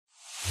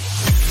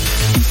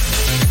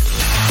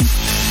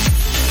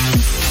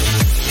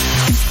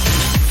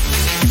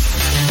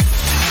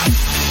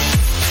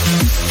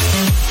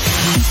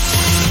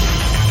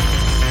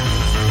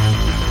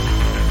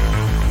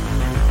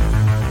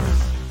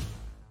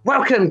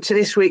Welcome to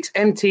this week's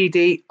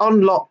MTD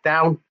on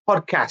Lockdown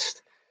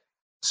podcast,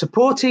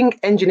 supporting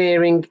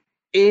engineering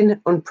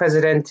in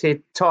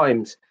unprecedented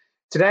times.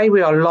 Today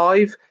we are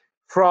live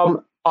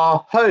from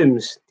our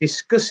homes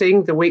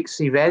discussing the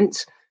week's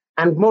events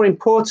and, more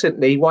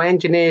importantly, why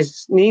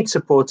engineers need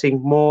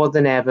supporting more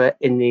than ever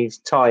in these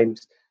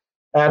times.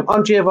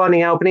 I'm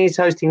Giovanni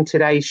Albanese, hosting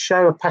today's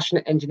show, a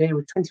passionate engineer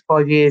with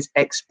 25 years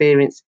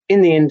experience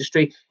in the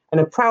industry and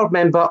a proud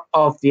member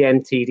of the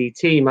MTD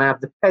team. I have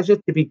the pleasure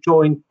to be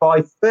joined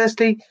by,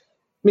 firstly,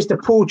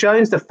 Mr. Paul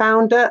Jones, the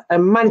founder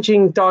and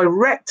managing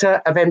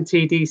director of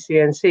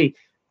MTDCNC.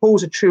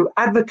 Paul's a true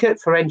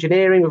advocate for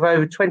engineering with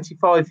over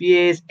 25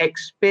 years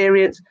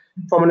experience,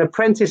 from an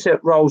apprentice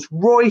at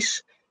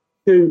Rolls-Royce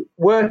to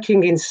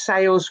working in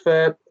sales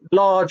for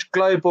large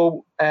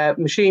global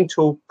machine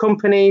tool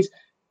companies,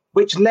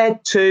 which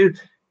led to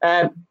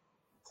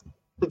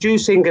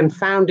producing and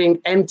founding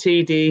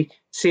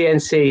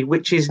MTDCNC,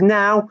 which is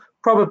now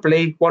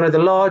probably one of the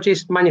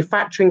largest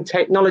manufacturing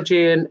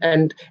technology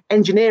and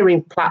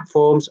engineering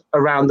platforms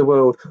around the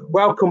world.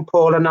 Welcome,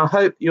 Paul, and I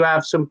hope you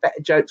have some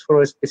better jokes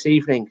for us this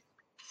evening.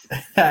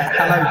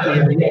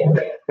 Hello,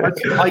 dear.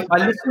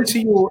 I listen to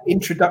your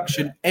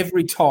introduction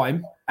every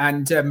time,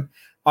 and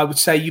I would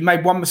say you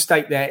made one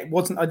mistake there. It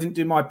wasn't. I didn't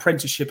do my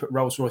apprenticeship at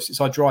Rolls-Royce.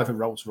 It's I drive a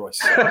Rolls-Royce.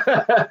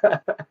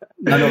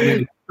 No, not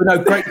really. But no,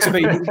 great to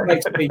be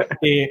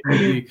here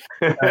with you,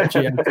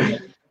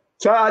 Gio.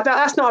 So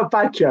that's not a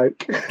bad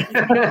joke.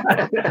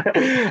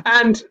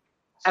 And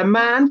a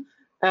man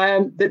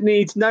that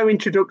needs no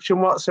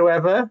introduction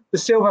whatsoever, the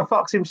silver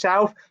fox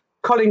himself,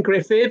 Colin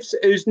Griffiths,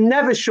 who's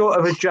never short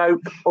of a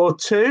joke or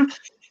two.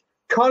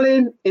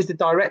 Colin is the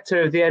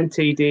director of the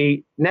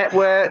MTD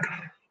network.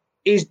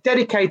 He's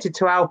dedicated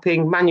to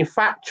helping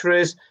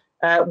manufacturers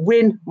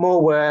win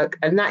more work,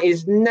 and that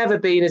has never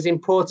been as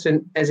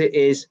important as it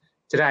is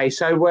today.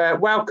 So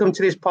welcome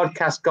to this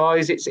podcast,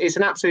 guys. It's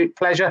an absolute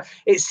pleasure.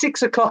 It's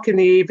 6:00 in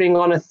the evening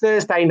on a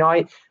Thursday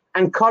night,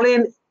 and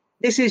Colin,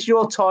 this is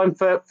your time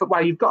for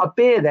well, you've got a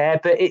beer there,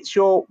 but it's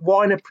your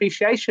wine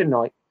appreciation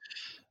night.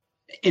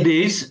 It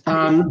is.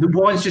 The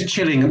wine's just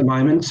chilling at the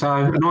moment, so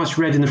a nice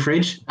red in the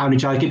fridge. Only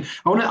joking.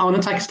 I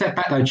want to take a step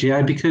back though,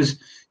 Gio, because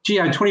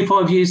Gio,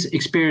 25 years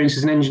experience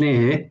as an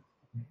engineer here.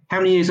 How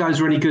many years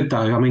those were any good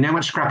though? I mean, how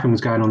much scrapping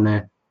was going on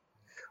there?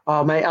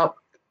 Oh, mate,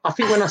 I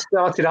think when I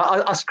started,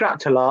 I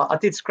scrapped a lot. I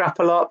did scrap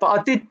a lot, but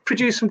I did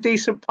produce some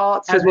decent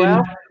parts as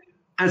well.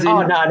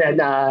 Oh,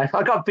 no.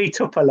 I got beat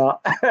up a lot.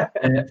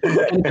 And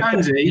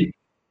Jonesy,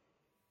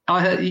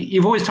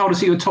 you've always told us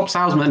that you're a top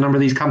salesman at a number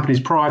of these companies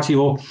prior to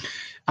your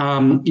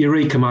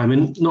eureka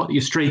moment, not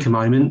your streaker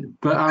moment.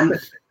 But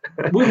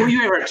were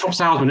you ever a top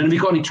salesman, and have you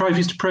got any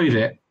trophies to prove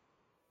it?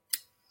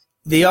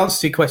 The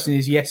answer to your question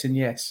is yes and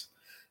yes,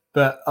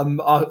 but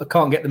I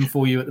can't get them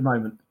for you at the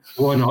moment.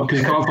 Why not?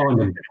 Because you can't find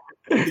them.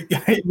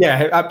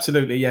 Yeah,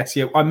 absolutely, yes.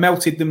 Yeah, I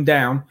melted them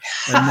down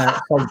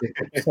and sold it.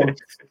 So,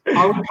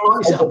 I would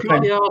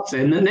politely ask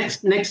then, the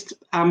next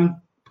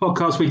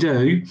podcast we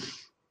do,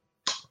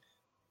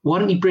 why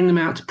don't you bring them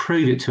out to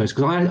prove it to us?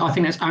 Because I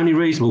think that's only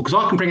reasonable, because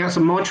I can bring out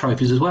some of my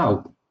trophies as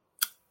well.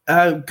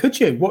 Could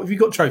you? What have you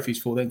got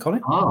trophies for then,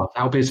 Colin?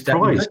 That'll be a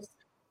surprise.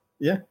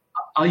 Yeah.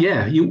 Oh,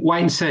 yeah, you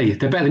wait and see.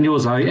 They're better than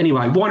yours, though.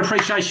 Anyway, Wine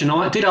Appreciation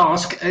Night. I did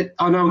ask.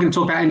 I know we're going to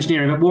talk about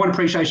engineering, but Wine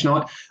Appreciation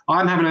Night,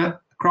 I'm having a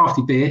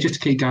crafty beer just to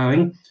keep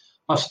going.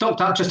 I've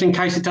stocked up just in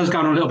case it does go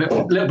on a little bit,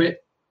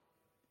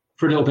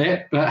 but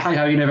hey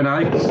ho, you never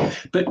know.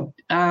 But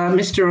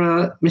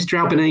Mr.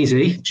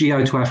 Albanese,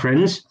 Gio to our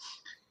friends,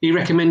 he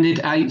recommended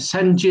a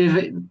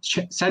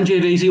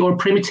Sangiovese or a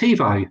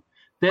Primitivo.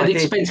 They're the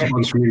expensive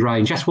ones from your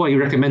range. That's why you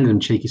recommend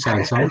them, cheeky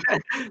son.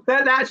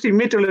 They're actually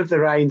middle of the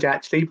range,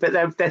 actually, but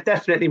they're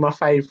definitely my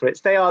favourites.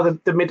 They are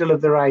the middle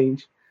of the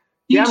range.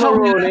 You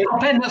told me that,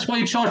 Ben, that's why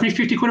you charged me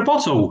 50 quid a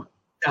bottle.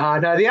 No,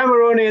 the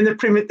Amarone and the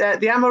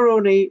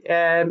Amarone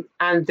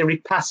and the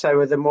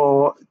Ripasso are the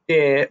more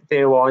dear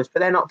wines, but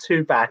they're not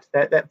too bad.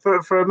 They're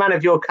for a man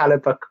of your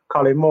calibre,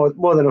 Colin, more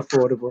than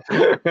affordable.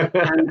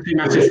 And too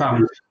massive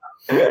fun.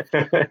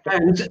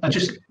 And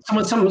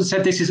someone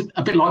said this is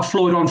a bit like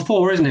Floyd on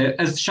 4, isn't it?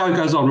 As the show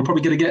goes on, we're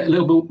probably going to get a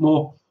little bit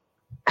more.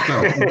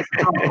 Well,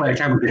 can't play a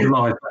camera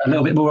live, but a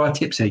little bit more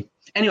tipsy.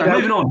 Anyway,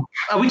 moving on.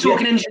 Are we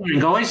talking engineering,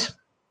 guys?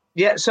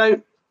 Yeah.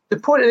 So the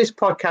point of this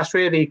podcast,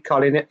 really,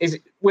 Colin, is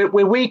we're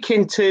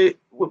into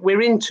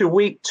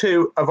week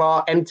 2 of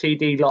our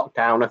MTD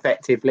lockdown.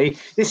 Effectively,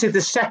 this is the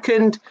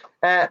second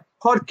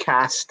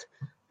podcast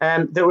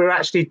that we're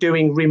actually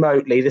doing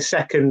remotely. The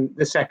second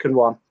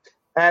one.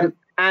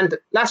 And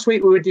last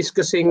week we were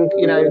discussing,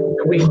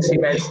 the week's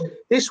events.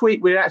 This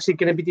week we're actually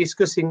going to be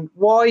discussing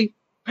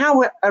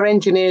how are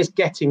engineers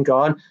getting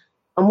on,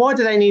 and why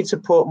do they need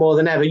support more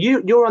than ever?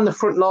 You're on the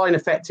front line,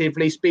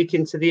 effectively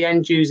speaking to the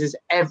end users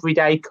every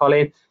day,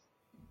 Colin.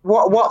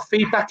 What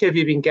feedback have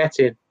you been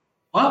getting?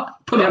 Well,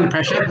 put me under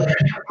pressure.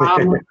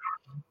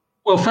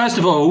 Well, first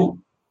of all,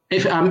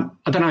 if I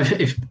don't know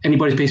if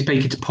anybody's been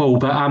speaking to Paul,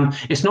 but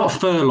it's not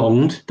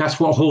furlonged. That's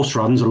what a horse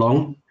runs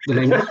along. The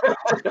link.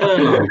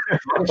 Furlong.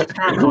 Let's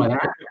clarify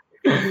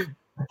that.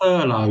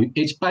 furlough.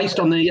 It's based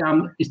on the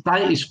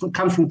it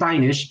comes from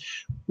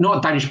Danish, not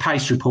a Danish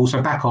pastry, Paul.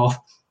 So back off.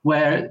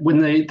 Where when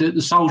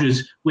the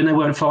soldiers, when they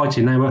weren't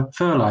fighting, they were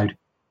furloughed.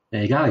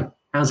 There you go.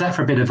 How's that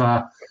for a bit of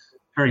a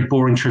very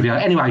boring trivia?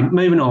 Anyway,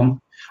 moving on.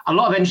 A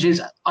lot of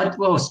engineers,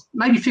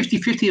 maybe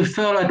 50-50 have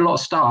furloughed a lot of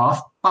staff,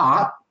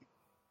 but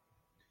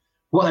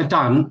what they've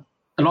done,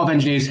 a lot of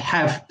engineers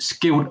have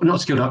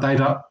not skilled up,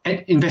 they've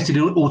invested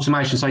in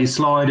automation, so your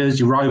sliders,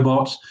 your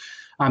robots,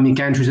 your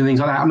gantries and things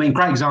like that. I mean,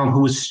 great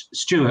example was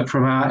Stuart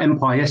from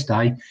Empire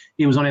yesterday.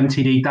 He was on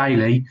MTD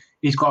daily.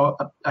 He's got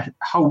a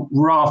whole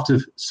raft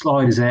of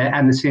sliders there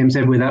and the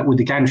CMZ with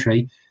the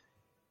gantry.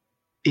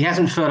 He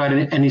hasn't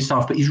furloughed any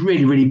staff, but he's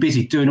really, really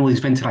busy doing all these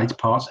ventilator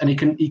parts, and he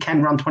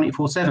can run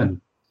 24/7.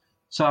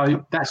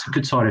 So that's a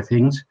good side of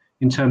things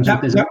in terms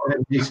of there's a lot of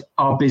engineers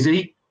are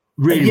busy.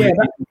 Really,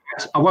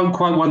 I won't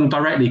quote one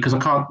directly because I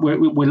can't.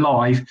 We're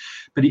live,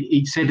 but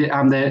he said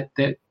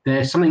that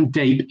they're something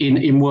deep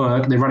in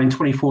work. They're running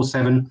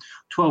 24/7,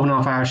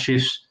 12.5-hour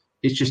shifts.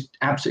 It's just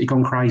absolutely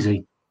gone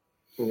crazy.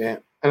 Yeah,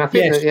 and I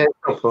think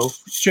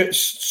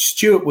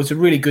Stuart was a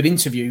really good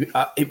interview.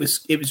 It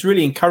was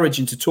really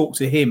encouraging to talk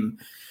to him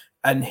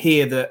and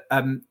hear that.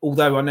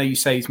 Although I know you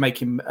say he's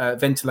making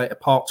ventilator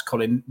parts,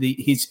 Colin,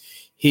 his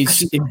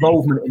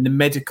involvement in the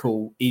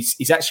medical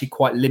is actually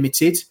quite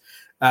limited.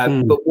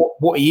 But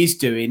what he is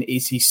doing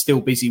is he's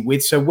still busy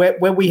with. So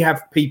where we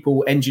have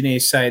people,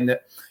 engineers saying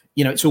that,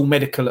 it's all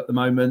medical at the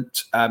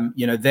moment,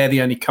 they're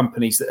the only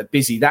companies that are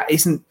busy. That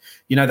isn't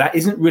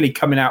really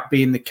coming out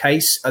being the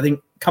case. I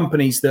think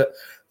companies that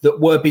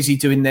were busy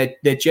doing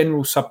their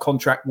general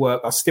subcontract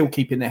work are still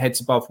keeping their heads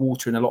above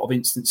water in a lot of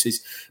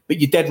instances. But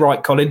you're dead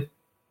right, Colin.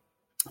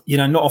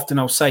 Not often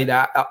I'll say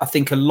that. I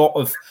think a lot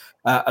of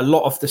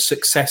the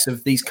success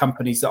of these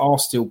companies that are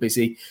still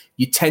busy,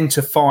 you tend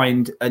to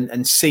find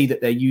and see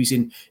that they're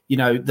using,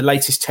 the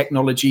latest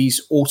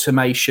technologies,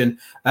 automation,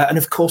 and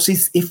of course,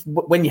 if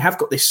when you have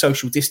got this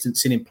social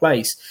distancing in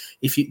place,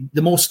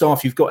 the more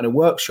staff you've got in a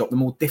workshop, the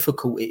more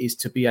difficult it is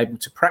to be able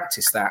to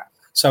practice that.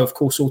 So, of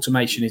course,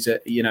 automation is a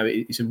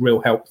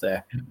real help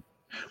there.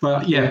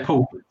 Well, yeah,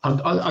 Paul,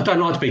 I don't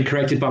like to be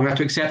corrected, but I'm going to have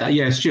to accept that.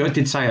 Yeah, Stuart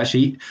did say,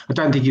 actually, I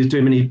don't think he was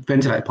doing many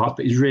ventilator parts,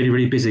 but he's really,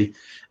 really busy.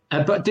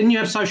 But didn't you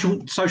have social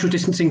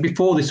distancing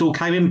before this all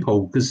came in,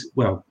 Paul? Because,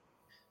 should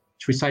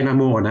we say no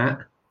more on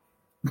that?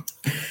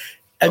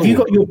 Have you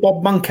got your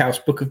Bob Monkhouse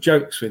book of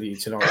jokes with you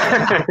tonight?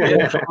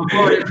 Yeah, I've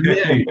got it from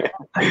you.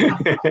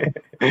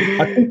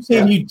 I keep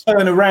seeing you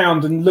turn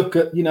around and look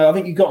at, I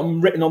think you got them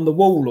written on the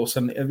wall or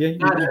something, have you?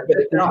 Behind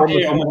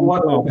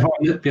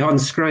the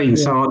screen, yeah.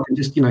 So I can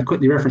just,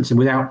 quickly reference them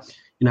without,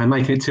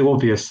 making it too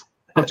obvious.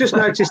 I've just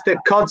noticed that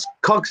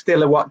Cog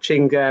still are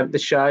watching the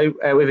show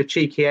with a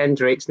cheeky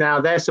Hendrix.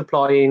 Now they're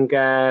supplying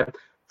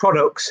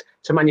products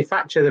to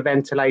manufacture the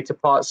ventilator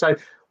parts. So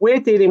we're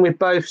dealing with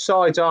both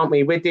sides, aren't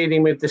we? We're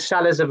dealing with the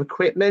sellers of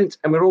equipment,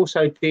 and we're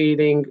also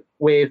dealing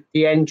with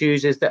the end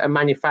users that are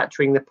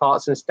manufacturing the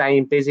parts and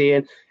staying busy.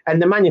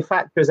 And the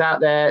manufacturers out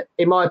there,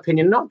 in my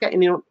opinion, not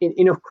getting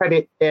enough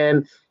credit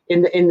in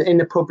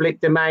the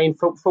public domain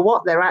for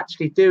what they're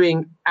actually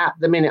doing at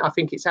the minute. I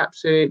think it's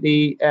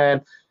absolutely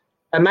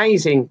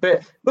amazing.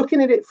 But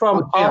looking at it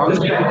from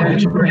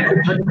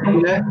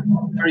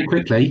very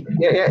quickly,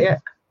 yeah.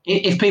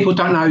 If people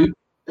don't know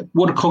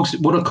what are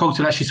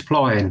Cogsdill actually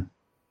supplying.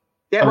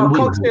 Yeah, well,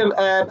 Cogsdill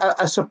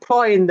are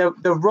supplying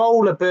the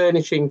roller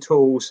burnishing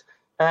tools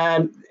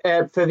for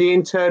the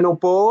internal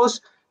bores.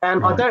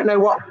 Right. I don't know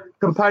what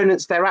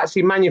components they're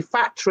actually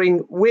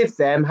manufacturing with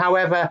them.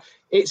 However,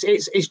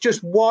 it's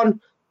just one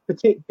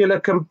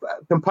particular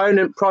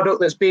component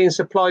product that's being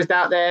supplied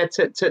out there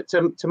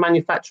to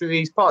manufacture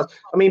these parts.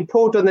 I mean,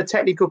 Paul done the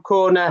technical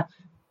corner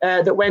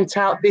that went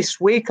out this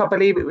week. I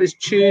believe it was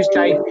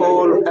Tuesday,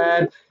 Paul,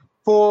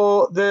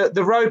 for the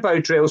robo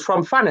drills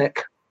from Fanuc.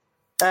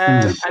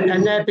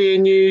 And they're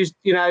being used,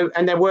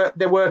 and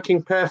they're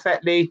working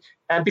perfectly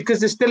because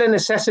there's still a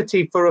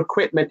necessity for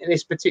equipment in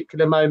this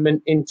particular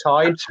moment in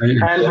time,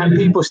 and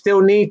people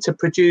still need to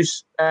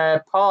produce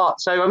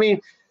parts. So, I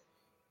mean,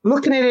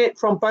 looking at it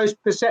from both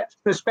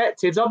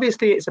perspectives,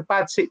 obviously it's a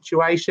bad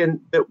situation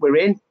that we're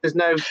in. There's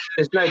no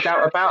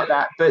doubt about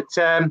that. But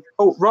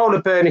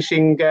roller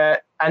burnishing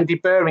and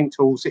deburring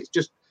tools, it's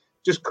just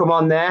come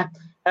on there.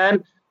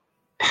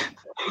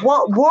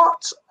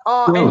 What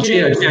are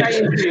engineers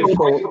saying to you,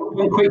 Paul?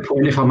 One quick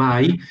point, if I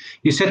may.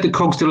 You said that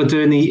Cogsdill are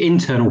doing the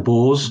internal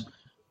bores.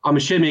 I'm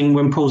assuming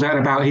when Paul's out and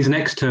about, he's an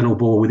external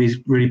bore with his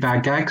really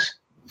bad gags.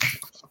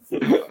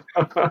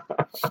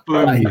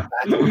 I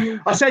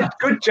said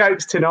good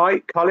jokes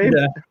tonight, Colin.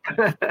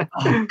 Yeah.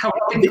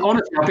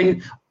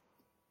 Honestly,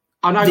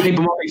 I know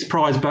people might be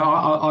surprised, but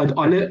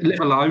I live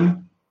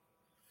alone,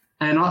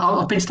 and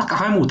I've been stuck at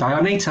home all day.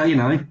 I need to,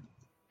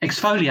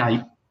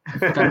 exfoliate.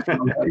 Is that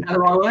the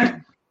right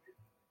word?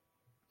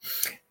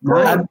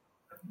 No.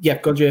 Yeah,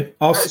 got you.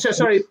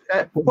 Sorry,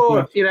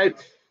 Paul.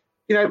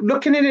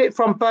 Looking at it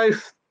from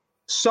both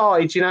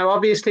sides,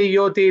 obviously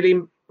you're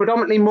dealing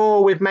predominantly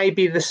more with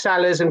maybe the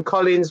sellers, and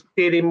Colin's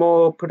dealing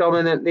more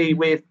predominantly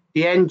with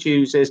the end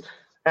users.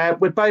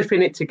 We're both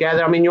in it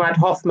together. I mean, you had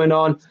Hoffman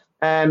on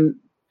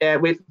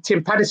with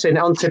Tim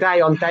Paddison on today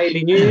on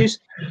Daily News,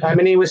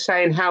 and he was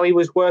saying how he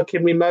was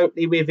working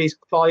remotely with his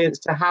clients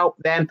to help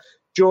them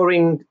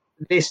during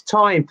this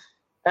time.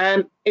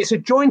 It's a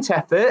joint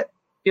effort.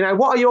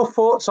 What are your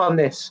thoughts on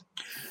this?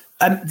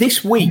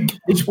 This week,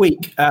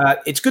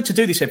 it's good to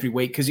do this every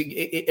week because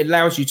it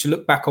allows you to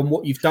look back on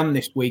what you've done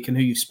this week and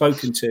who you've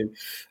spoken to.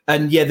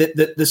 And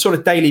the sort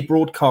of daily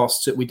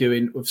broadcasts that we're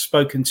doing, we've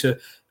spoken to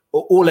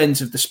all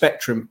ends of the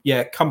spectrum.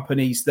 Yeah,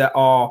 companies that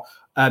are,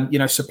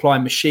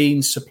 supplying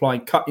machines,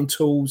 supplying cutting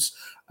tools,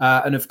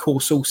 and of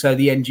course also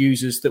the end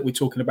users that we're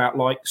talking about,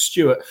 like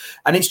Stuart.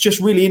 And it's just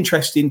really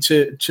interesting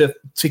to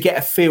get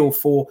a feel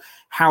for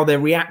how they're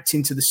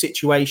reacting to the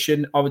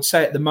situation. I would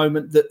say at the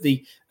moment that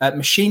the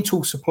machine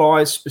tool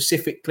suppliers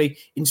specifically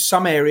in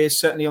some areas,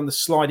 certainly on the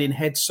sliding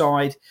head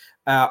side,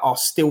 are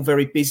still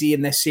very busy,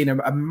 and they're seeing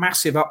a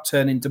massive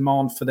upturn in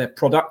demand for their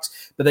product,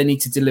 but they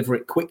need to deliver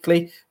it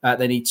quickly.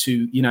 They need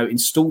to,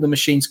 install the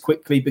machines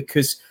quickly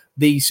because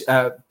these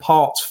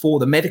parts for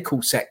the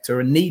medical sector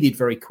are needed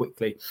very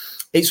quickly.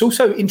 It's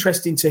also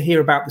interesting to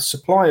hear about the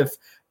supply of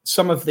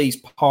some of these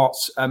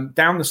parts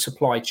down the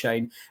supply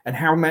chain and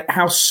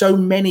how so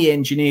many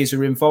engineers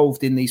are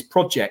involved in these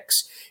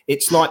projects.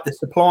 It's like the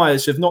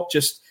suppliers have not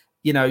just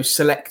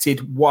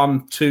selected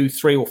 1, 2,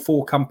 3 or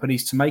 4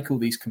 companies to make all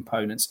these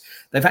components.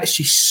 They've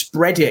actually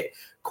spread it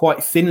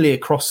quite thinly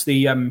across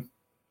the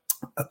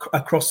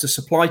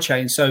supply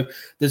chain. So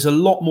there's a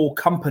lot more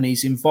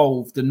companies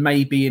involved than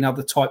maybe in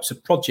other types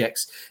of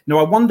projects. Now,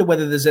 I wonder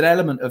whether there's an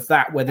element of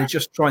that where they're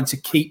just trying to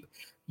keep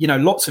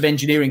lots of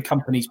engineering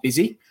companies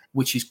busy,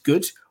 which is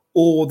good,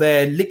 or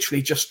they're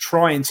literally just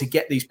trying to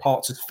get these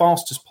parts as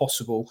fast as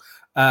possible.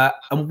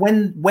 And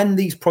when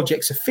these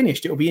projects are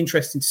finished, it'll be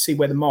interesting to see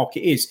where the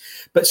market is.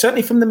 But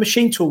certainly from the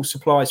machine tool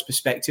suppliers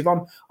perspective,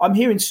 I'm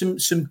hearing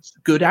some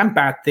good and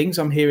bad things.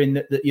 I'm hearing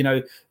that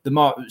the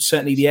market,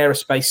 certainly the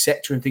aerospace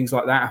sector and things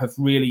like that, have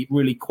really,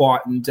 really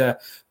quietened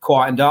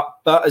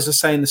up. But as I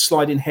say, in the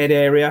sliding head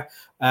area,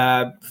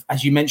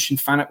 as you mentioned,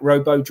 FANUC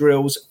robo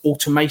drills,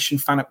 automation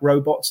FANUC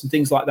robots and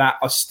things like that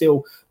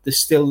there's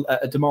still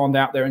a demand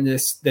out there, and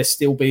they're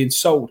still being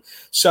sold.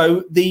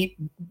 So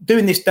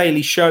doing this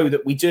daily show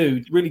that we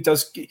do really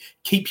does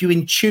keep you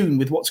in tune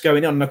with what's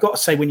going on. And I've got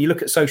to say, when you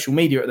look at social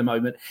media at the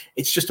moment,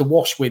 it's just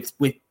awash with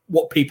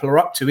what people are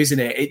up to, isn't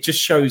it? It just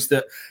shows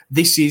that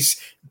this is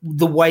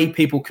the way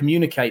people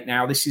communicate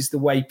now. This is the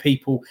way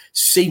people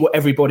see what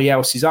everybody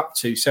else is up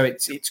to. So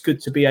it's good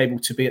to be able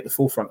to be at the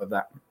forefront of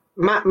that.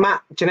 Matt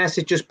Janess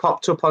has just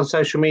popped up on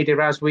social media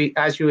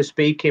as you were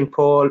speaking,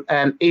 Paul.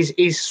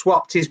 He's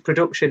swapped his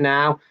production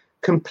now,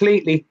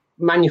 completely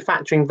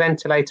manufacturing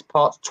ventilator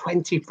parts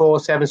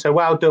 24/7. So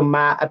well done,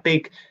 Matt. A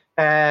big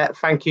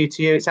thank you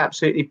to you. It's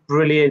absolutely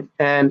brilliant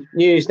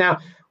news. Now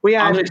we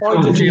have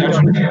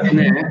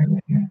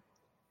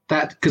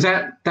that because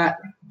that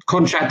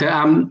contract that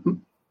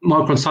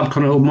Micron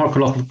Subcon or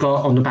Microlock have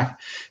got on the back,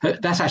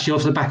 that's actually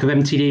off the back of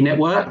MTD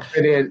network.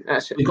 Brilliant.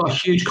 We've got a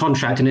huge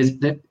contract, and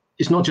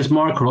it's not just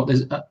Microlock.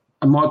 There's a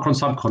Micron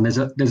Subcon.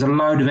 There's a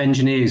load of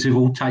engineers who've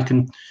all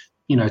taken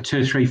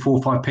 2, 3,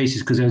 4, 5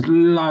 pieces, because there's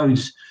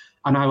loads.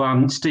 I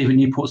know Steve at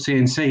Newport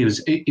CNC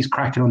is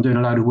cracking on doing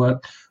a load of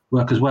work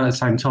as well at the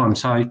same time.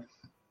 So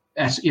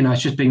that's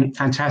it's just been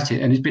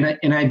fantastic, and it's been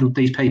enabled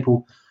these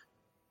people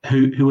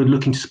who are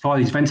looking to supply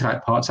these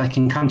ventilator parts. They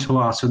can come to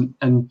us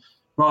and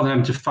rather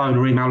than to phone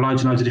or email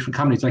loads and loads of different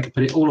companies, they can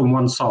put it all on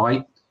one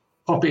site,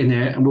 pop it in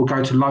there, and we'll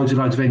go to loads and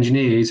loads of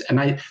engineers, and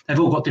they've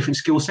all got different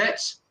skill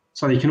sets.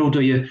 So they can all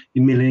do your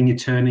milling, your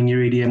turning, your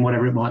EDM,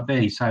 whatever it might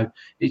be. So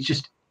it's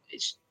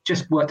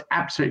just worked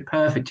absolutely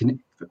perfect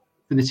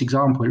for this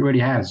example. It really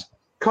has.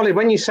 Colin,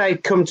 when you say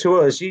come to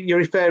us, you're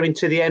referring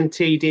to the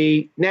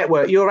MTD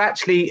network. You're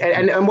actually,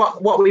 and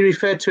what we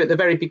referred to at the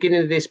very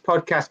beginning of this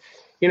podcast,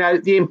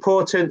 the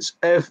importance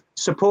of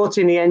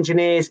supporting the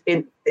engineers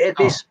at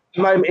this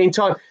moment in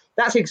time.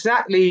 That's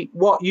exactly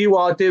what you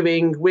are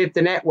doing with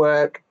the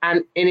network,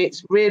 and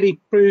it's really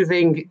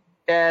proving.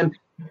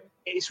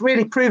 It's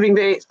really proving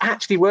that it's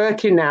actually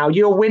working now.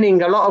 You're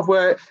winning a lot of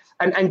work.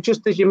 And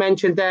just as you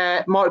mentioned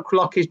there,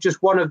 Microlock is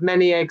just one of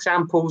many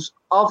examples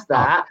of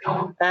that.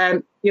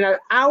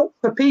 Out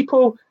for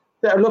people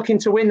that are looking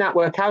to win that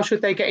work, how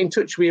should they get in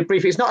touch with you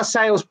briefly? It's not a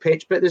sales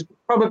pitch, but there's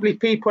probably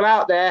people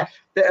out there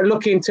that are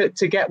looking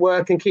to get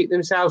work and keep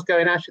themselves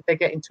going. How should they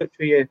get in touch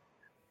with you?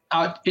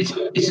 It's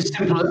as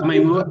simple as, we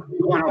won't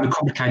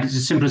overcomplicate. It's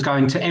as simple as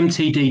going to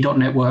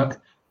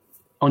mtd.network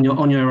on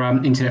your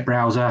internet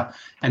browser,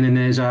 and then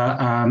there's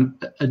a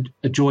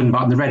join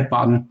button, the red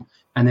button,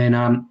 and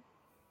then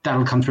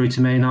that'll come through to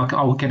me, and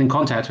I'll get in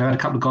contact. I had a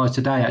couple of guys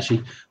today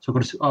actually, so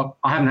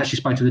I haven't actually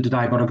spoken to them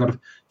today, but I've got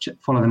to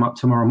follow them up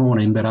tomorrow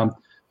morning. But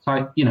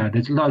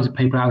there's loads of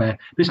people out there.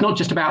 But it's not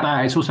just about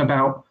that. It's also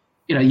about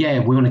we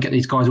want to get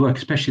these guys work,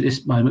 especially at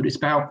this moment. It's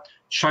about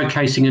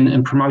showcasing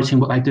and promoting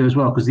what they do as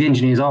well, because the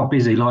engineers are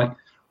busy. Like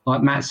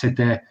Matt said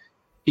there,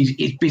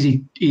 he's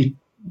busy. He's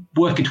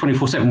working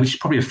 24/7, which is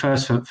probably a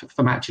first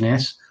for Matt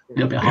Janess. A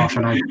little bit harsh,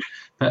 I know,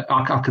 but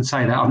I could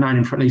say that. I've known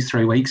him for at least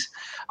 3 weeks.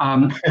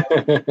 It's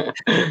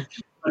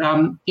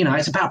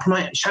about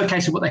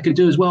showcasing what they can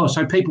do as well.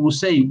 So people will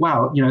see,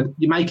 wow, you're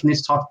making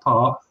this type of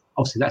part.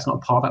 Obviously, that's not a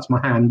part, that's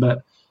my hand.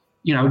 But,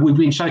 we've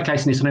been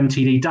showcasing this on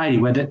MTD Daily,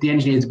 where the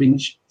engineers have been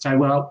saying,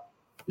 well,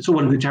 it's all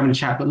well and good jamming a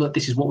chat, but look,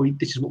 this is what we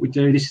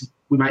do.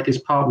 We make this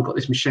part. We've got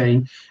this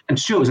machine. And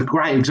Stuart was a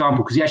great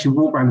example because he actually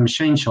walked around the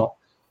machine shop.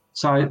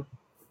 So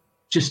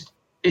just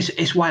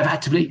it's a way of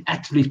actively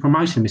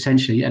promoting them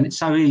essentially, and it's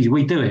so easy.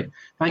 We do it.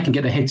 They can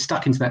get their head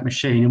stuck into that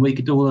machine, and we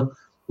could do all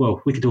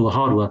the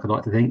hard work. I'd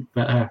like to think,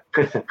 but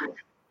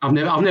I've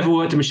never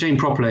worked a machine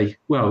properly.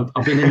 Well,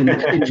 I've been in.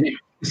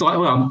 It's like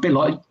I'm a bit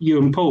like you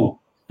and Paul.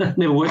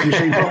 Never worked a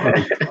machine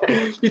properly.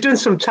 You've done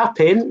some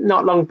tapping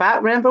not long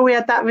back. Remember we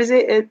had that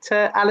visit at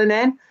Alan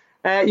N.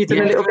 You've done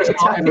a little bit of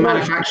tapping.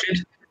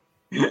 Manufactured.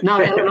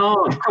 No, Alan.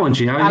 Come on,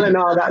 Gio. Alan,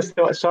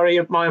 sorry,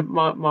 my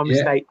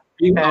mistake.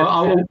 You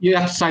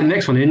have to say the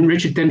next one in.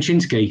 Richard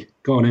Demchinsky.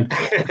 Go on in.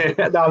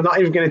 No, I'm not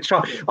even going to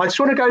try. I just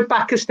want to go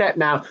back a step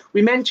now.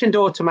 We mentioned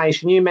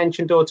automation. You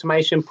mentioned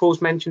automation.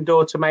 Paul's mentioned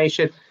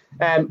automation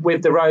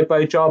with the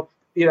robo job,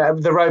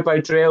 the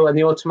robo drill and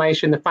the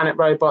automation, the FANUC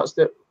robots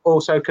that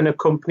also can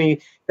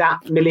accompany that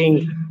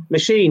milling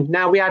machine.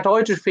 Now, we had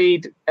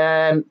Hydrofeed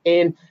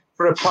in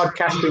for a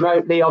podcast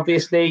remotely,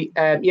 obviously,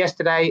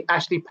 yesterday,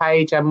 Ashley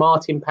Page and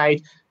Martin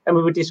Page, and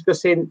we were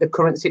discussing the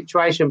current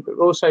situation, but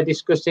we're also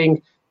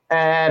discussing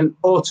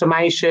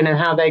automation and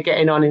how they're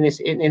getting on in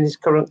this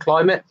current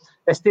climate.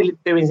 They're still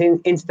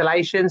doing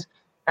installations,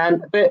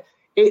 but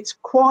it's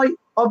quite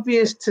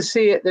obvious to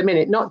see at the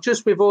minute, not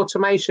just with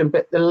automation,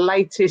 but the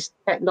latest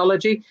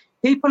technology.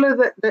 People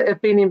that have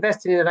been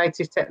investing in the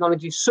latest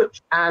technology,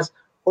 such as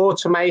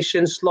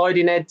automation,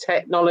 sliding head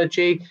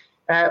technology,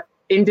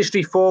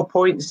 Industry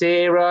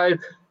 4.0,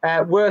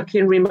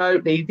 working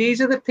remotely.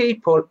 These are the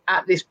people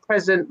at this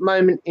present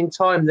moment in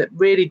time that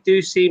really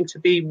do seem to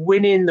be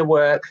winning the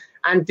work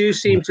and do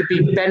seem to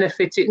be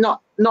benefiting.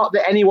 Not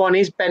that anyone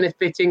is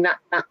benefiting, that's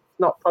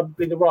not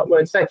probably the right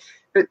word to say,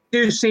 but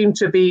do seem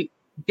to be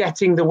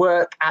getting the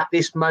work at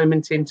this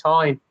moment in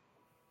time.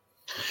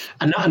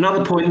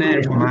 Another point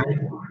there,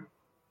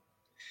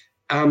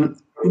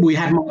 we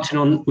had Martin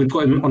on. We've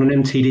got him on an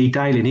MTD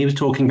Daily, and he was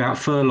talking about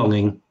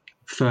furloughing.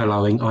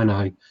 I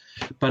know,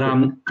 but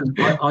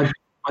I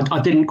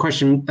didn't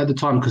question at the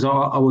time because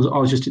I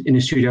was just in the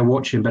studio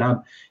watching.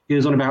 But he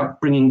was on about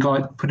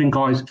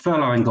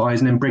furloughing guys,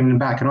 and then bringing them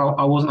back, and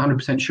I wasn't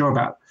 100% sure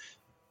about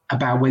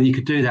whether you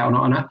could do that or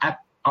not. And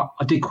I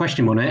did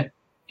question him on it,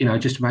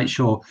 just to make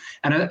sure.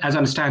 And as I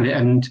understand it,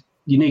 and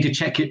you need to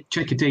check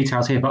your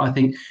details here, but I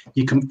think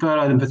you can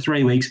furlough them for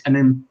 3 weeks and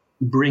then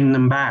bring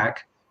them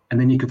back. And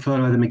then you can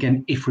furlough them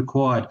again if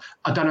required.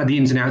 I don't know the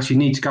ins and outs. You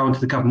need to go onto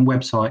the government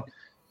website.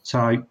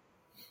 So,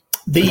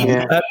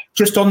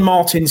 just on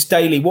Martin's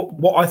Daily,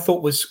 what I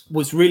thought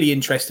was really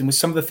interesting was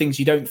some of the things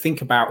you don't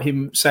think about.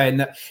 Him saying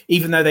that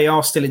even though they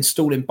are still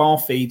installing bar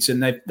feeds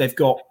and they've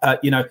got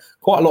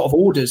quite a lot of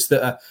orders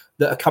that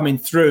are coming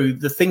through,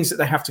 the things that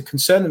they have to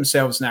concern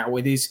themselves now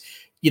with is,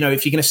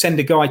 if you're going to send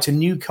a guy to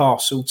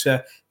Newcastle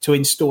to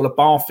install a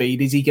bar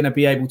feed, is he going to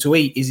be able to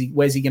eat?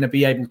 Where's he going to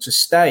be able to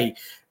stay?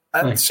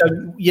 So,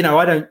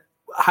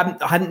 I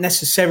hadn't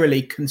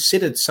necessarily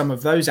considered some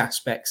of those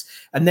aspects.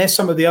 And there's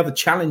some of the other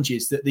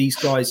challenges that these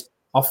guys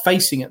are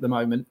facing at the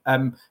moment,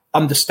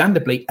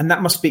 understandably. And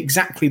that must be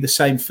exactly the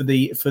same for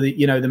the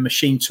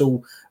machine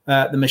tool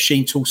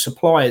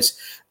suppliers.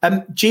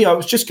 Gio, I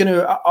was just going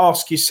to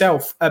ask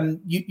yourself,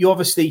 you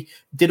obviously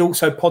did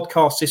also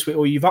podcasts this week,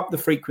 or you've upped the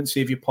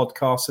frequency of your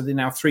podcasts. So they're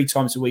now 3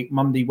 times a week,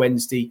 Monday,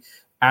 Wednesday,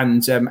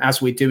 and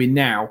as we're doing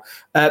now.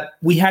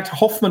 We had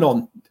Hoffman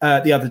on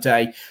the other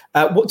day.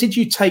 What did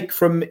you take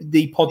from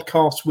the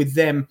podcast with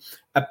them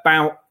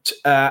about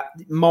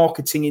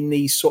marketing in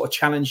these sort of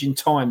challenging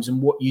times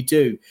and what you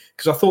do?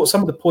 Because I thought some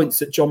of the points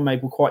that John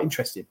made were quite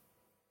interesting.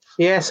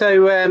 Yeah, so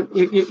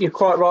you're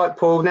quite right,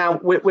 Paul. Now,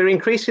 we're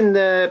increasing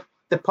the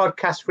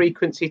podcast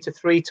frequency to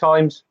 3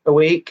 times a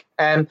week.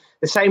 The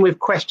same with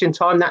question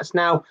time. That's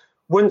now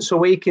once a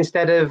week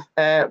instead of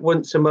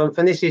once a month.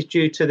 And this is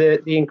due to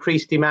the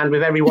increased demand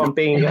with everyone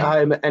being at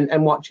home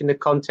and watching the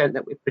content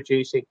that we're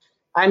producing.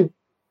 And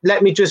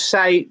let me just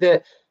say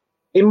that,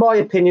 in my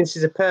opinion, this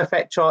is a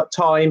perfect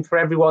time for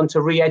everyone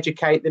to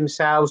re-educate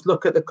themselves,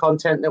 look at the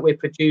content that we're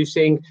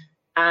producing,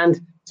 and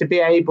to be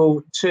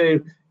able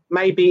to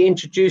maybe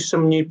introduce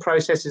some new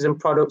processes and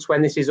products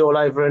when this is all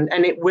over.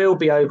 And it will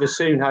be over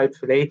soon,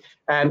 hopefully,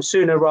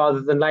 sooner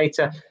rather than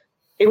later.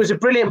 It was a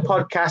brilliant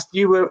podcast.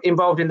 You were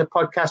involved in the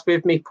podcast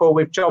with me, Paul,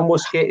 with John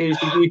Muskett, who's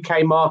the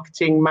UK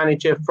marketing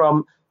manager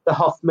from the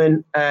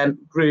Hoffman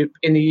group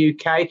in the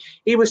UK.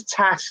 He was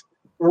tasked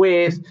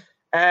with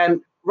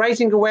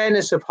raising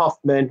awareness of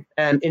Hoffman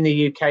in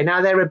the UK.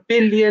 Now, they're a €1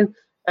 billion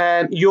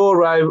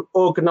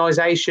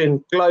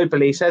organisation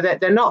globally, so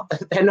they're not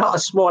a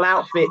small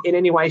outfit in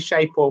any way,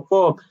 shape or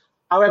form.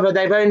 However,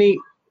 they've only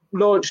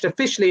launched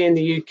officially in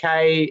the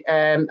UK,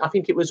 I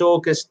think it was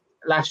August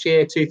last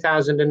year,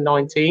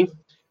 2019.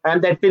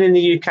 And they've been in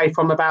the UK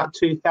from about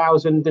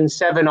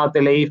 2007, I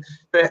believe,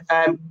 but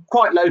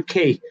quite low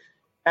key.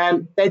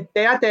 They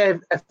had their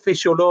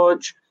official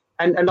launch,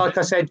 and like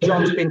I said,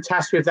 John's been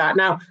tasked with that.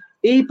 Now,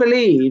 he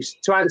believes,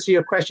 to answer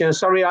your question,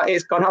 sorry,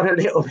 it's gone on a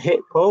little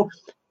bit, Paul.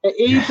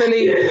 He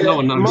believes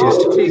that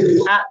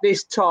marketing at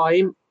this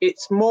time,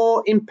 it's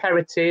more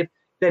imperative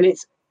than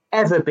it's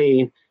ever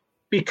been,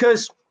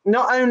 because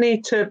not only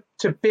to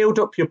build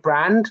up your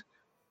brand,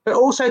 but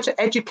also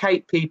to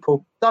educate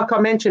people. Like I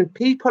mentioned,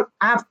 people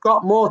have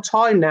got more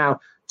time now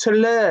to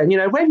learn.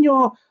 When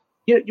you're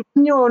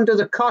under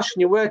the cosh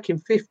and you're working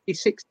 50,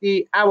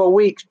 60-hour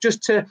weeks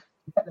just to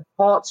get the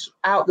parts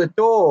out the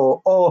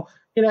door, or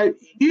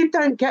you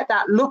don't get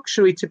that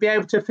luxury to be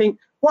able to think,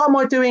 what am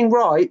I doing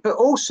right? But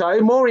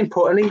also, more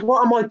importantly,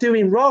 what am I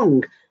doing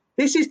wrong?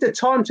 This is the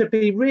time to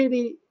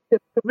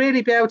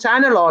really be able to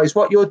analyse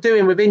what you're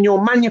doing within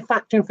your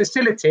manufacturing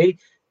facility.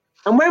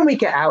 And when we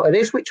get out of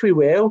this, which we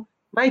will,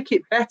 make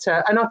it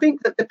better. And I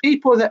think that the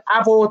people that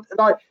have all,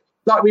 like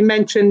we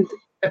mentioned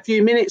a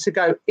few minutes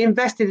ago,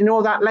 invested in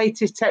all that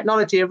latest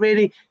technology are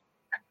really,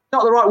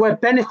 not the right word,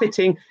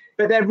 benefiting,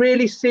 but they're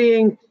really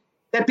seeing,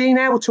 they're being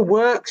able to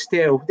work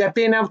still. They're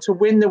being able to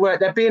win the work.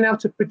 They're being able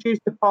to produce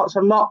the parts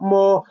a lot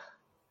more,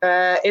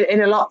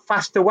 in a lot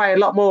faster way, a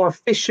lot more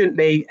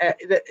efficiently.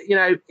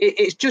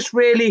 It's just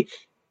really,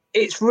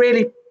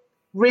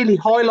 really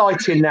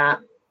highlighting that.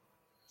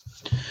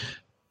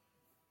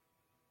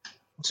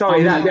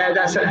 Sorry,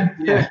 that's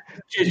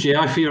Cheers,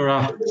 Gio, for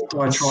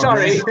your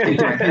sorry.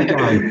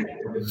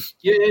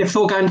 You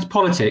thought going into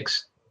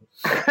politics?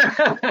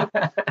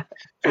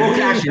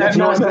 Actually, that's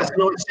not a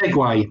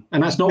segue,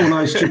 and that's not one of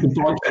those stupid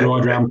bikes you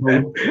ride around,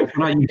 Paul.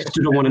 I know you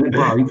stood on one and it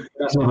broke.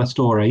 That's another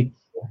story.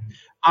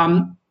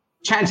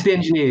 Chatting to the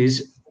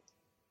engineers,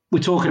 we're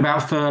talking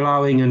about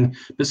furloughing,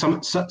 but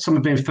some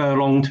have been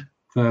furloughed.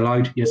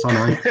 Yes, I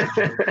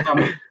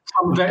know.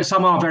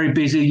 Some are very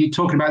busy. You're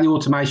talking about the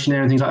automation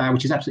there and things like that,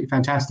 which is absolutely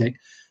fantastic.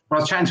 But I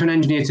was chatting to an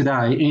engineer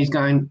today, and he's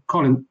going,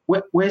 Colin,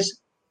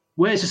 where's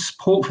the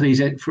support for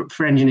these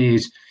for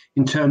engineers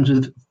in terms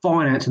of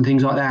finance and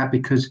things like that?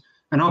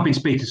 And I've been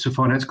speaking to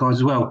finance guys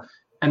as well,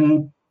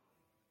 and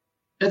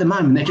at the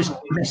moment they're just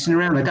messing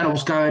around. They don't know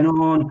what's going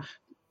on.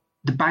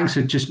 The banks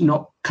are just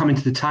not coming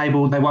to the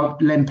table. They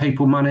won't lend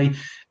people money,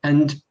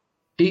 and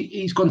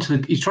he's trying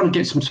to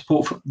get some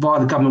support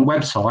via the government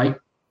website,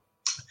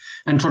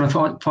 and trying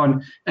to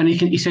find. And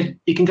he said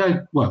he can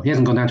go. Well, he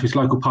hasn't gone down to his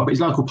local pub, but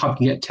his local pub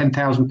can get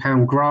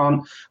 £10,000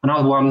 grant.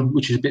 Another one,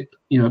 which is a bit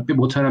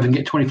more turnover, can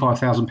get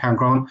 £25,000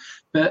 grant.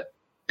 But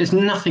there's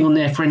nothing on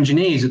there for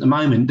engineers at the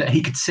moment that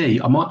he could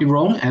see. I might be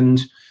wrong, and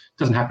it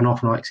doesn't happen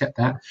often. I accept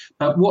that.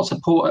 But what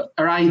support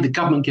are the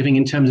government giving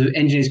in terms of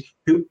engineers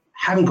who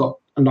haven't got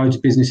loads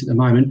of business at the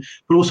moment,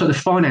 but also the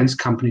finance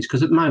companies?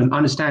 Because at the moment, I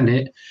understand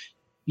it.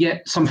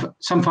 Yet some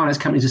finance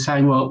companies are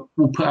saying, well,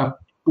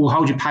 we'll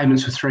hold your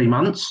payments for 3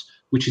 months,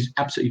 which is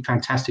absolutely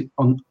fantastic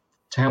to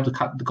help to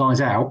cut the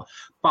guys out.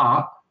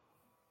 But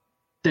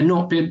they're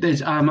not.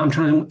 There's I'm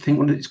trying to think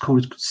what it's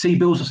called,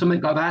 C-bills or something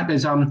like that.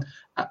 There's a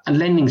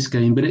lending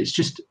scheme, but it's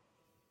just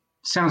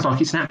sounds like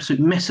it's an absolute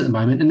mess at the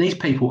moment. And these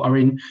people are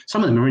in.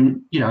 Some of them are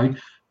in.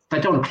 They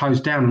don't want to close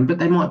down, but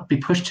they might be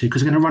pushed to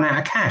because they're going to run out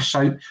of cash.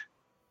 So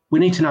we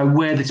need to know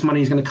where this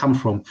money is going to come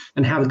from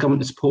and how the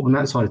government to support on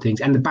that side of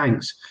things, and the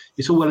banks.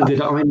 It's all well and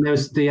good. I mean,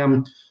 there's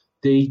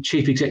the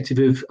chief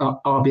executive of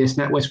RBS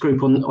NatWest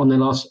Group on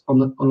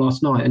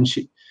last night, and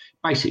she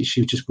was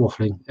just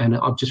waffling, and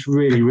I'm just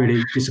really,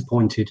 really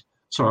disappointed.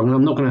 Sorry,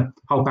 I'm not going to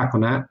hold back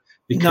on that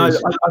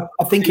because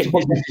I think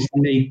businesses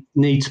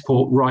need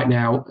support right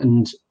now,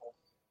 and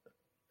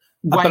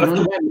waiting on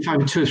the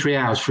phone for 2 or 3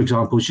 hours, for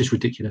example, is just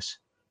ridiculous.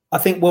 I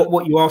think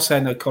what you are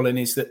saying though, Colin,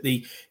 is that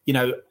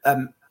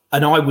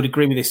and I would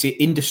agree with this. The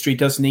industry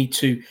does need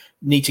to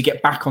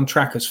get back on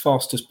track as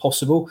fast as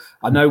possible.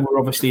 I know we're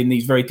obviously in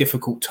these very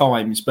difficult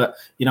times, but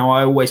I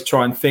always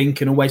try and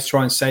think and always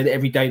try and say that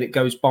every day that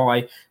goes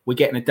by, we're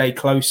getting a day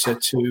closer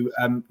to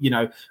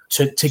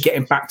to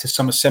getting back to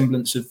some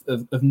semblance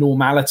of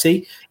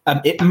normality.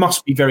 It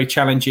must be very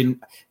challenging,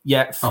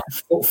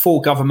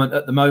 for government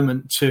at the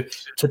moment to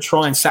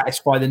try and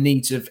satisfy the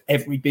needs of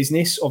every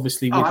business.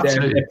 Obviously, with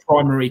their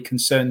primary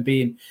concern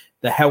being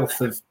the health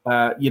of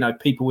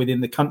people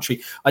within the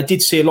country. I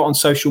did see a lot on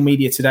social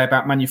media today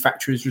about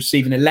manufacturers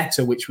receiving a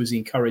letter which was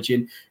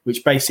encouraging,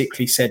 which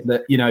basically said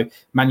that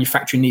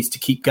manufacturing needs to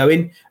keep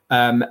going,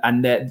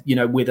 and that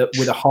with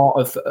a heart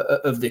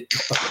of the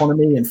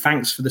economy, and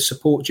thanks for the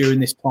support during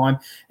this time.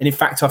 And in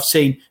fact, I've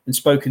seen and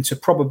spoken to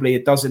probably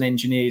a dozen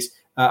engineers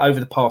over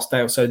the past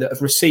day or so that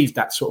have received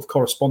that sort of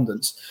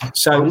correspondence.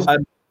 So.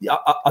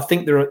 I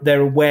think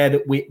they're aware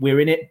that we're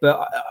in it,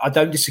 but I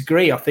don't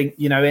disagree. I think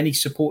any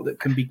support that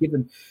can be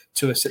given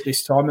to us at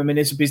this time. I mean,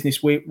 as a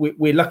business,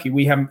 we're lucky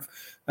we haven't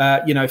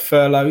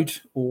furloughed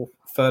or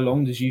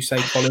furlonged, as you say,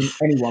 Colin,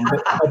 anyone.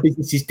 But our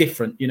business is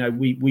different.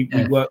 We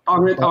work.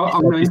 I'm going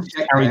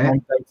to carry on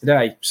day to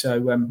day.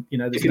 So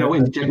if you know what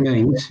interject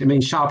means, it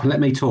means sharp and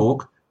let me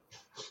talk.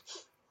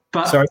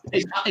 But sorry,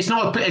 it's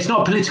not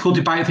a political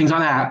debate and things like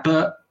that.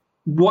 But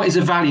what is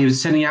the value of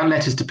sending out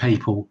letters to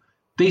people?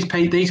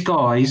 These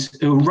guys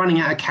who are running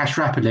out of cash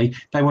rapidly,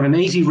 they want an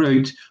easy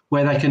route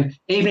where they can,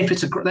 even if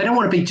it's they don't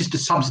want to be just a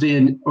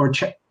subsidy or a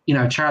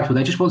charitable.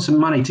 They just want some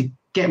money to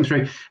get them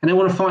through, and they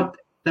want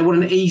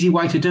an easy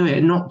way to do it,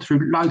 and not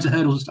through loads of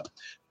hurdles and stuff.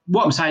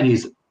 What I'm saying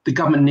is, the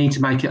government need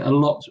to make it a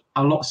lot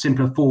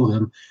simpler for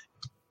them.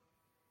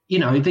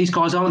 These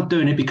guys aren't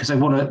doing it because they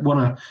want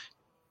to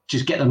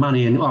just get the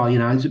money and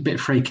it's a bit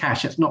of free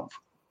cash. That's not.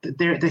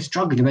 They're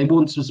struggling and they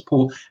want some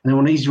support and they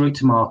want an easy route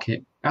to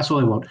market. That's all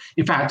they want.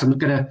 In fact, I'm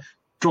going to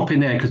drop in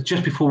there because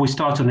just before we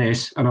start on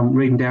this, and I'm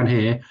reading down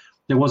here,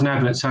 there was an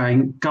advert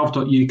saying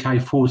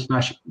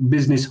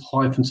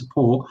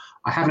gov.uk/business-support.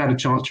 I haven't had a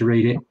chance to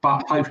read it,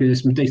 but hopefully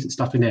there's some decent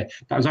stuff in there.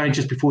 That was only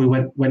just before we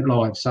went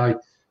live. So,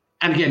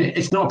 and again,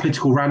 it's not a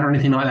political rant or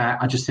anything like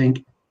that. I just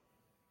think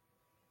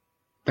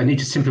they need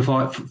to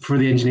simplify it for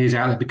the engineers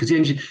out there, because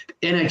the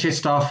NHS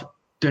staff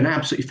do an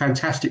absolutely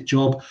fantastic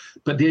job,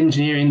 but the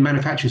engineering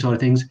manufacturing side of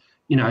things,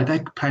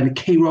 they're playing a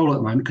key role at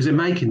the moment because they're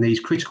making these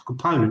critical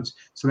components,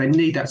 so they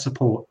need that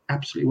support.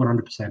 Absolutely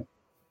 100%.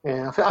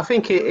 Yeah, I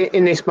think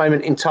in this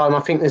moment in time,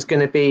 I think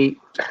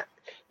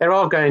there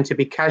are going to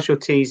be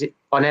casualties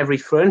on every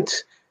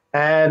front.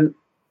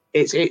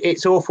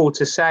 It's awful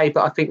to say,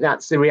 but I think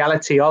that's the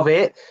reality of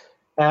it.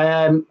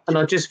 And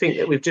I just think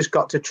that we've just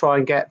got to try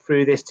and get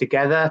through this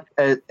together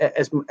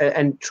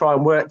and try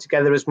and work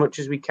together as much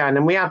as we can.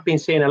 And we have been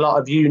seeing a lot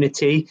of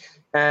unity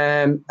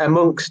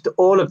amongst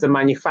all of the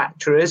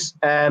manufacturers.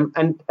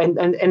 And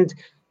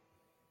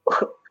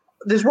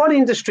there's one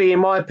industry, in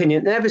my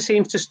opinion, that never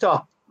seems to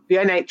stop. The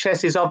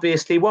NHS is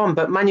obviously one,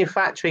 but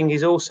manufacturing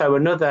is also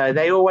another.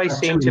 They always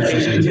seem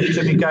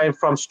to be going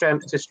from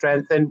strength to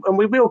strength, and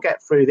we will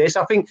get through this.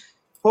 I think,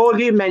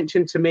 Paul, you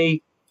mentioned to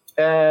me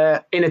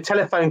in a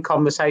telephone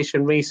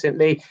conversation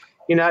recently,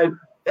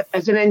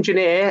 as an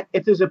engineer,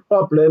 if there's a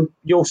problem,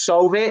 you'll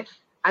solve it.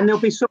 And there'll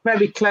be some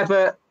very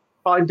clever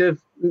kind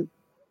of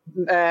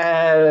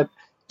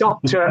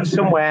doctor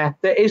somewhere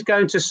that is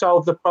going to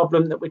solve the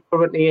problem that we're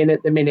currently in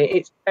at the minute.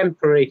 It's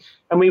temporary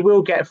and we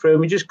will get through.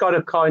 We just got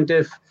to kind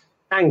of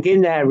hang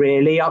in there,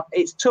 really.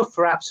 It's tough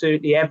for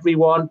absolutely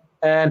everyone.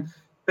 But,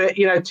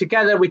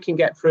 together we can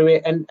get through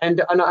it. And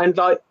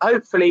like,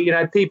 hopefully,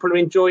 people are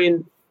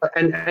enjoying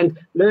and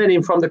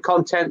learning from the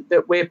content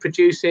that we're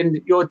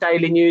producing. Your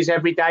daily news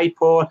every day,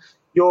 Paul,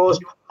 yours,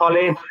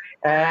 Colin,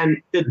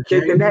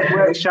 the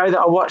network show that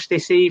I watched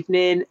this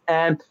evening.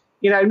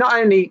 Not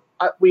only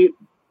we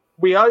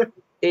hope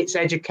it's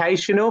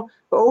educational,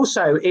 but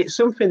also it's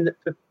something that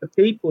for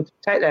people to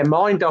take their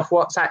mind off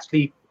what's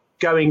actually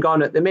going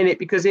on at the minute,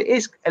 because it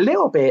is a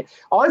little bit,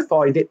 I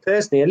find it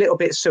personally a little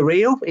bit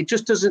surreal. It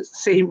just doesn't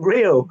seem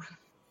real.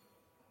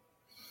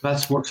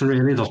 That's what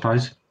surreal is, I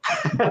suppose.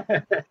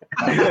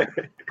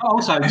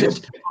 Also,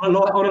 just on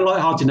a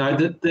light-hearted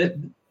note,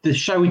 the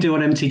show we do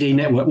on MTD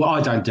Network, well,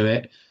 I don't do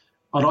it.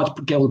 I'd like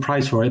to get all the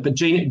praise for it, but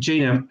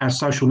Gina, our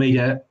social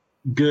media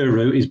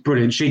guru, is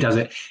brilliant. She does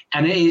it,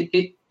 and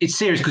it's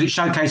serious because it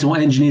showcases what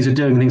engineers are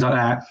doing and things like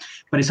that.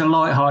 But it's a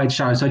light-hearted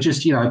show, so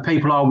just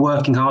people are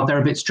working hard, they're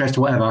a bit stressed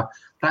or whatever.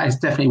 That is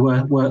definitely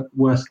worth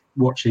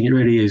watching. It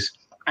really is.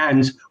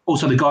 And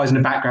also the guys in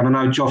the background.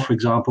 I know Josh, for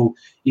example,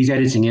 he's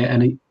editing it,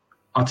 and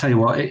I'll tell you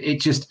what,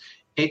 it's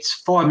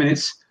 5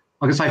 minutes.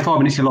 I can say 5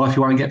 minutes of your life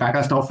you won't get back.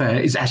 That's not fair.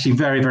 It's actually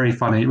very, very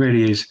funny. It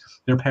really is.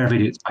 They're a pair of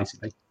idiots,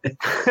 basically.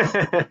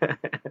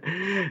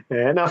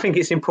 Yeah, and I think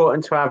it's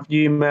important to have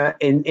humour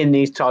in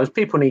these times.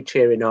 People need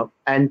cheering up,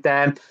 and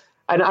I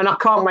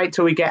can't wait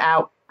till we get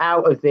out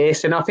of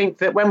this. And I think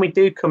that when we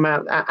do come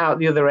out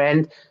the other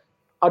end,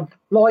 I'd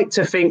like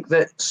to think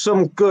that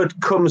some good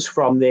comes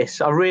from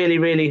this. I really,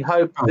 really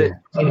hope that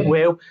it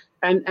will,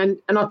 and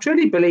I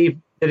truly believe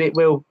that it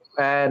will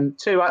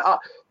too.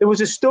 There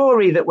was a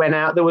story that went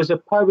out. There was a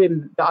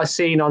poem that I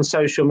seen on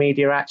social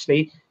media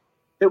actually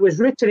that was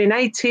written in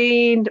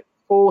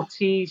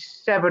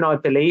 1847, I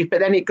believe,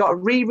 but then it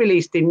got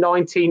re-released in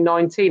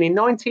 1919. In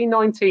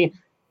 1919,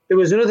 there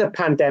was another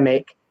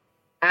pandemic,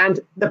 and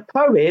the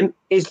poem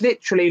is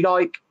literally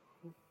like,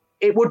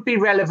 it would be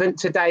relevant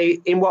today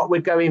in what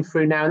we're going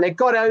through now. And they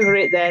got over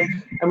it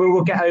then, and we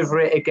will get over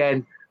it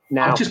again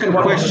now. I've just got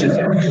a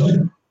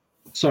question.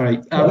 Sorry.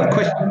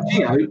 Question,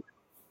 Gio.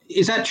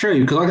 Is that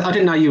true? Because I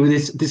didn't know you were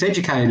this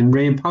educated and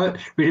reading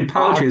poetry and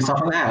stuff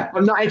like that.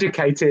 I'm not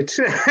educated.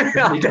 You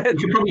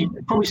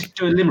could probably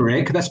do a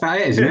limerick. That's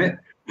about it, isn't it?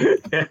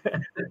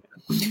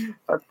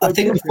 I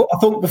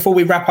thought before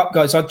we wrap up,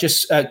 guys, I'd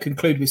just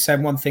conclude with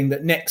saying one thing,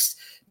 that next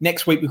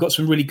week we've got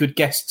some really good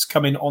guests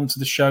coming onto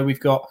the show. We've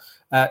got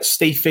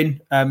Stephen,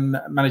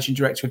 Managing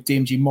Director of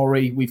DMG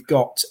Mori. We've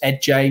got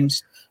Ed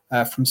James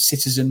from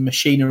Citizen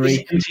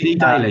Machinery. MTD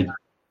Daily.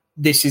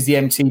 This is the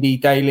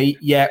MTD Daily.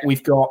 Yeah,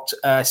 we've got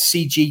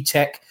CG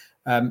Tech,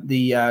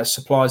 the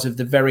suppliers of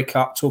the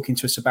Vericut, talking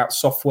to us about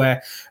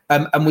software.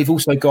 And we've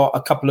also got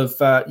a couple of,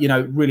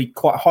 really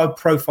quite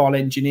high-profile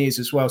engineers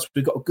as well. So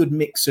we've got a good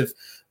mix of,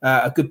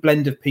 a good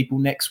blend of people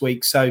next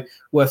week. So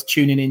worth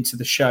tuning into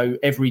the show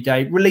every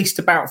day. Released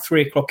about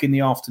 3:00 in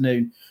the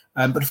afternoon.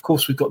 But of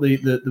course, we've got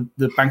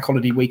the bank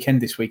holiday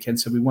weekend this weekend,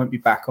 so we won't be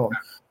back on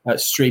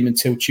stream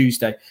until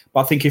Tuesday.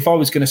 But I think if I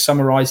was going to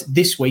summarise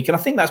this week, and I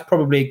think that's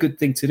probably a good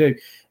thing to do,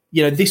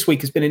 this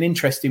week has been an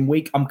interesting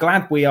week. I'm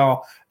glad we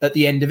are at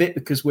the end of it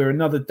because we're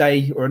another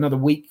day or another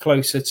week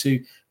closer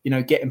to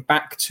getting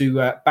back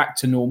to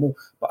normal.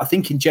 But I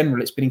think in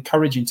general, it's been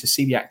encouraging to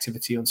see the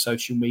activity on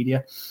social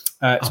media.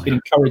 It's been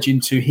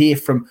encouraging to hear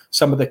from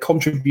some of the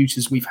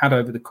contributors we've had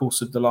over the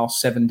course of the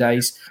last 7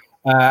 days.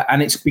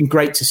 And it's been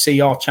great to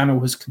see our channel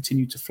has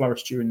continued to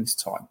flourish during this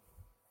time.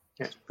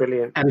 That's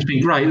brilliant. And it's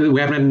been great that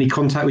we haven't had any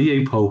contact with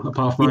you, Paul,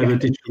 apart from over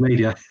digital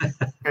media.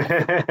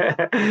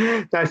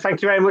 No,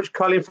 thank you very much,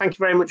 Colin. Thank you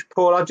very much,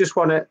 Paul. I just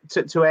want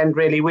to end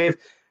really with,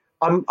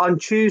 on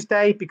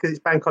Tuesday, because it's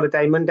Bank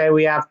Holiday Monday,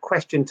 we have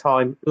Question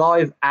Time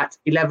live at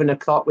 11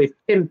 o'clock with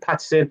Tim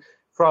Patterson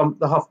from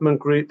the Hoffman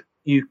Group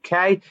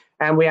UK.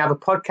 And we have a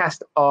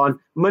podcast on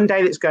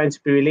Monday that's going to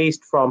be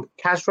released from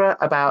Kasra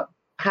about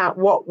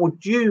what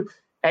would you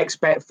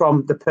expect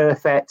from the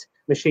perfect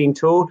machine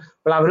tool.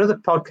 We'll have another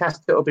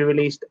podcast that will be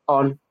released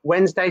on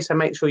Wednesday, so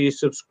make sure you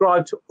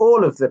subscribe to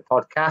all of the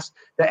podcasts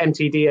that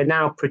MTD are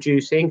now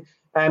producing,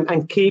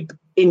 and keep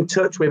in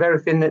touch with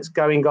everything that's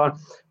going on.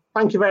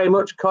 Thank you very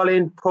much,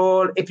 Colin,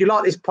 Paul. If you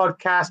like this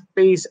podcast,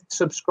 please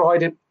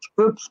subscribe and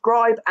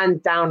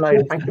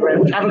download. Thank you very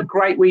much. Have a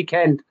great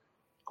weekend.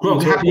 Well,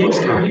 happy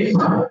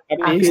Easter.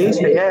 Happy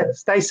Easter, yeah.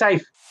 Stay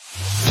safe.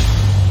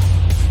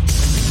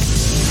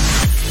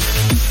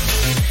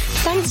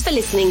 Thanks for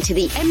listening to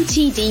the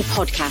MTD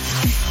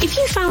podcast. If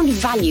you found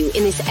value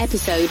in this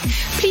episode,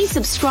 please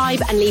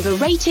subscribe and leave a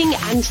rating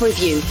and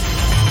review.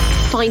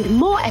 Find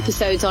more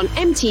episodes on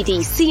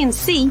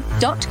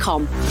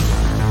MTDCNC.com.